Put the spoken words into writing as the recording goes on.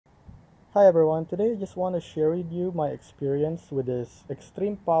Hi everyone, today I just want to share with you my experience with this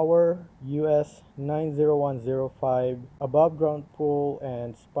Extreme Power US 90105 above ground pool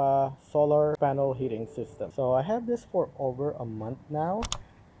and spa solar panel heating system. So I have this for over a month now,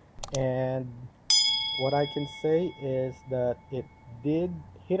 and what I can say is that it did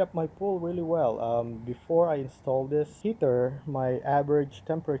heat up my pool really well. Before I installed this heater, my average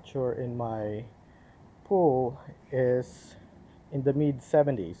temperature in my pool is in the mid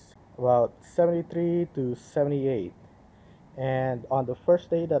 70s, about 73 to 78. And on the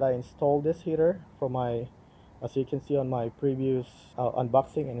first day that I installed this heater for my, as you can see on my previous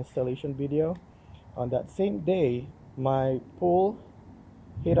unboxing and installation video, on that same day my pool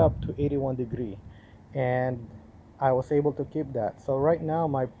heat up to 81 degree, and I was able to keep that. So right now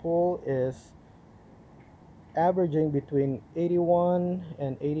my pool is averaging between 81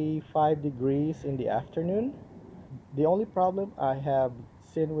 and 85 degrees in the afternoon. The only problem I have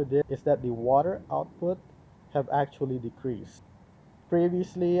seen with it is that the water output have actually decreased.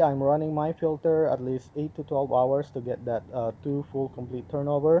 Previously, I'm running my filter at least 8 to 12 hours to get that 2 full complete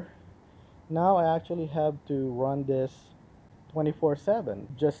turnover. Now I actually have to run this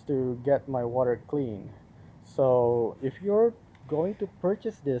 24/7 just to get my water clean. So if you're going to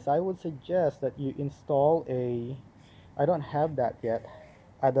purchase this, I would suggest that you install a, I don't have that yet,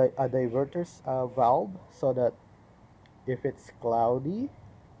 a diverters valve, so that if it's cloudy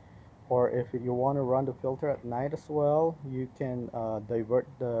or if you want to run the filter at night as well, you can divert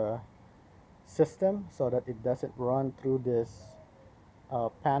the system so that it doesn't run through this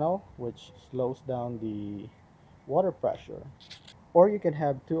panel, which slows down the water pressure. Or you can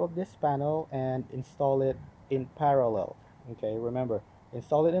have two of this panel and install it in parallel. Okay, remember,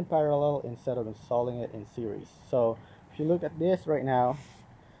 install it in parallel instead of installing it in series. So if you look at this right now,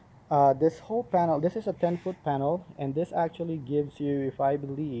 this whole panel, this is a 10-foot panel, and this actually gives you, if I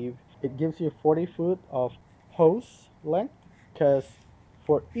believe, it gives you 40 foot of hose length, because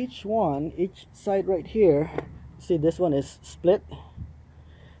for each one, each side right here, see this one is split.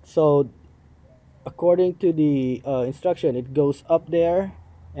 So according to the instruction, it goes up there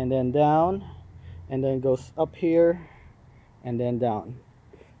and then down, and then goes up here and then down,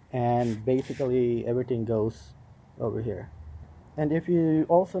 and basically everything goes over here. And if you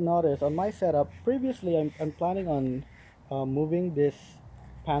also notice on my setup, previously I'm planning on moving this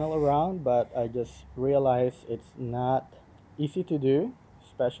panel around, but I just realized it's not easy to do,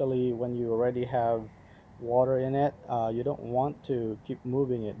 especially when you already have water in it. You don't want to keep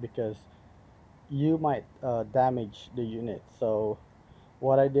moving it because you might damage the unit. So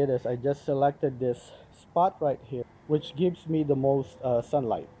what I did is I just selected this spot right here, which gives me the most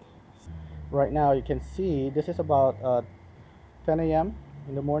sunlight. Right now you can see this is about 10 a.m.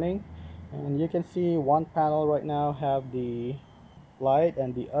 in the morning, and you can see one panel right now have the light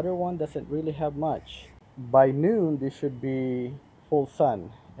and the other one doesn't really have much. By noon this should be full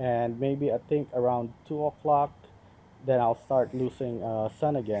sun, and maybe I think around 2 o'clock then I'll start losing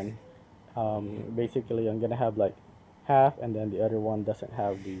sun again. Basically I'm gonna have like half, and then the other one doesn't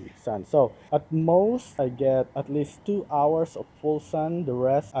have the sun. So at most I get at least 2 hours of full sun. The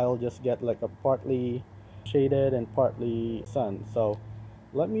rest I'll just get like a partly shaded and partly sun. So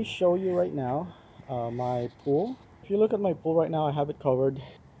let me show you right now my pool. If you look at my pool right now, I have it covered.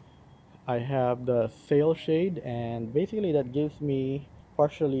 I have the sail shade, and basically that gives me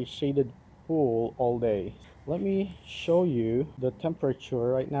partially shaded pool all day. Let me show you the temperature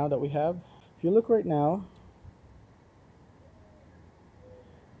right now that we have. If you look right now,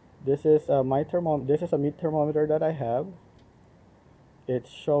 this is this is a mid thermometer that I have.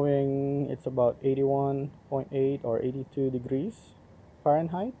 It's showing it's about 81.8 or 82 degrees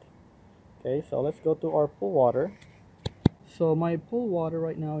Fahrenheit. Okay, so let's go to our pool water. So my pool water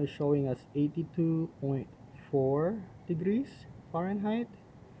right now is showing us 82.4 degrees Fahrenheit.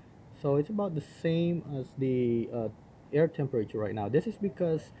 So it's about the same as the air temperature right now. This is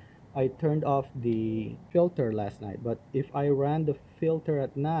because I turned off the filter last night. But if I ran the filter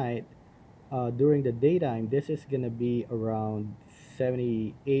at night during the daytime, this is gonna be around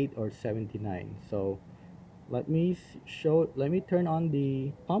 78 or 79. So let me turn on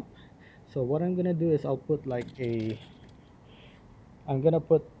the pump. So what I'm gonna do is I'm gonna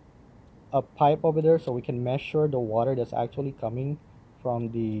put a pipe over there so we can measure the water that's actually coming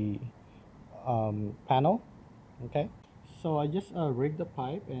from the panel. Okay, so I just rigged the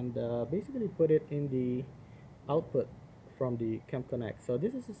pipe and basically put it in the output from the Chem Connect. So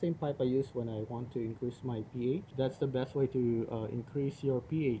this is the same pipe I use when I want to increase my pH. That's the best way to increase your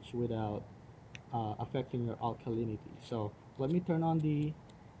pH without affecting your alkalinity. So let me turn on the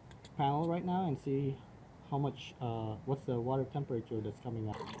panel right now and see how much, what's the water temperature that's coming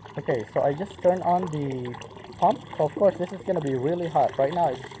out. Okay, so I just turned on the pump. So of course this is gonna be really hot. Right now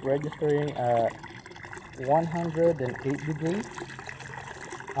it's registering at 108 degrees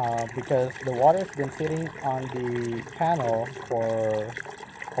because the water's been sitting on the panel for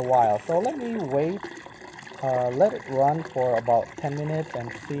a while. So let me wait, let it run for about 10 minutes and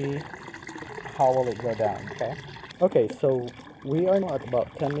see how will it go down, okay? Okay, so we are now at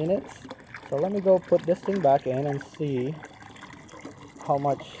about 10 minutes. So let me go put this thing back in and see how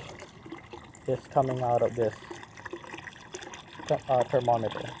much is coming out of this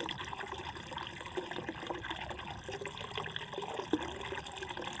thermometer.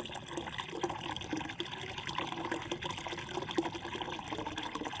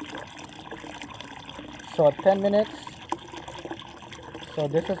 So at 10 minutes, so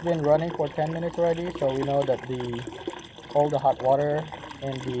this has been running for 10 minutes already, so we know that all the hot water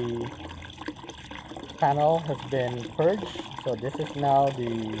in the panel has been purged. So this is now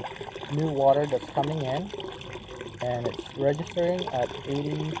the new water that's coming in, and it's registering at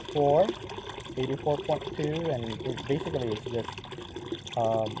 84, 84.2, and it basically it's just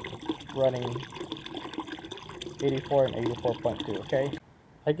running 84 and 84.2, okay?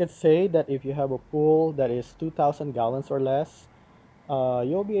 I could say that if you have a pool that is 2,000 gallons or less,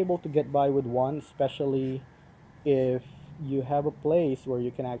 you'll be able to get by with one, especially if you have a place where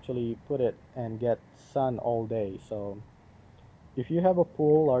you can actually put it and get sun all day. So if you have a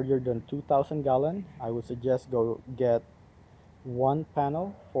pool larger than 2,000 gallon, I would suggest go get one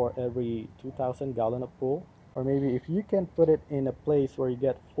panel for every 2,000 gallon of pool. Or maybe if you can put it in a place where you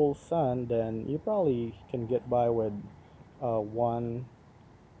get full sun, then you probably can get by with one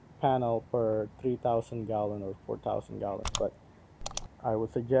panel per 3,000 gallon or 4,000 gallon. But I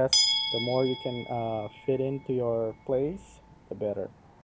would suggest the more you can fit into your place, the better.